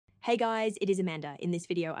Hey guys, it is Amanda. In this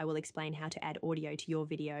video, I will explain how to add audio to your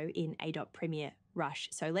video in Adobe Premiere Rush.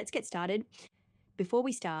 So let's get started. Before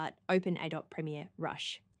we start, open Adobe Premiere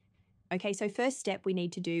Rush. Okay, so first step we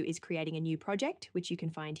need to do is creating a new project, which you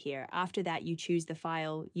can find here. After that, you choose the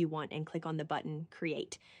file you want and click on the button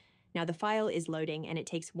Create. Now the file is loading and it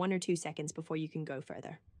takes 1 or 2 seconds before you can go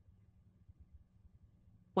further.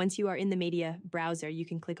 Once you are in the media browser, you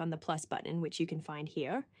can click on the plus button, which you can find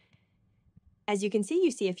here. As you can see,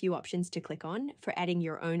 you see a few options to click on. For adding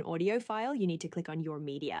your own audio file, you need to click on Your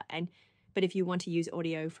Media. But if you want to use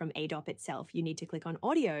audio from Adobe itself, you need to click on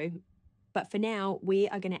Audio. But for now, we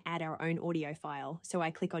are going to add our own audio file, so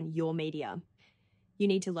I click on Your Media. You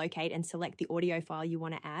need to locate and select the audio file you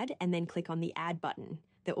want to add, and then click on the Add button.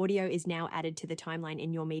 The audio is now added to the timeline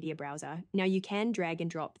in your media browser. Now you can drag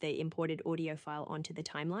and drop the imported audio file onto the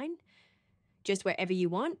timeline, just wherever you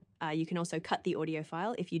want. You can also cut the audio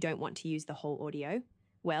file if you don't want to use the whole audio.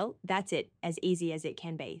 Well, that's it, as easy as it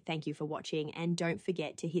can be. Thank you for watching, and don't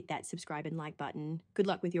forget to hit that subscribe and like button. Good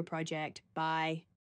luck with your project. Bye.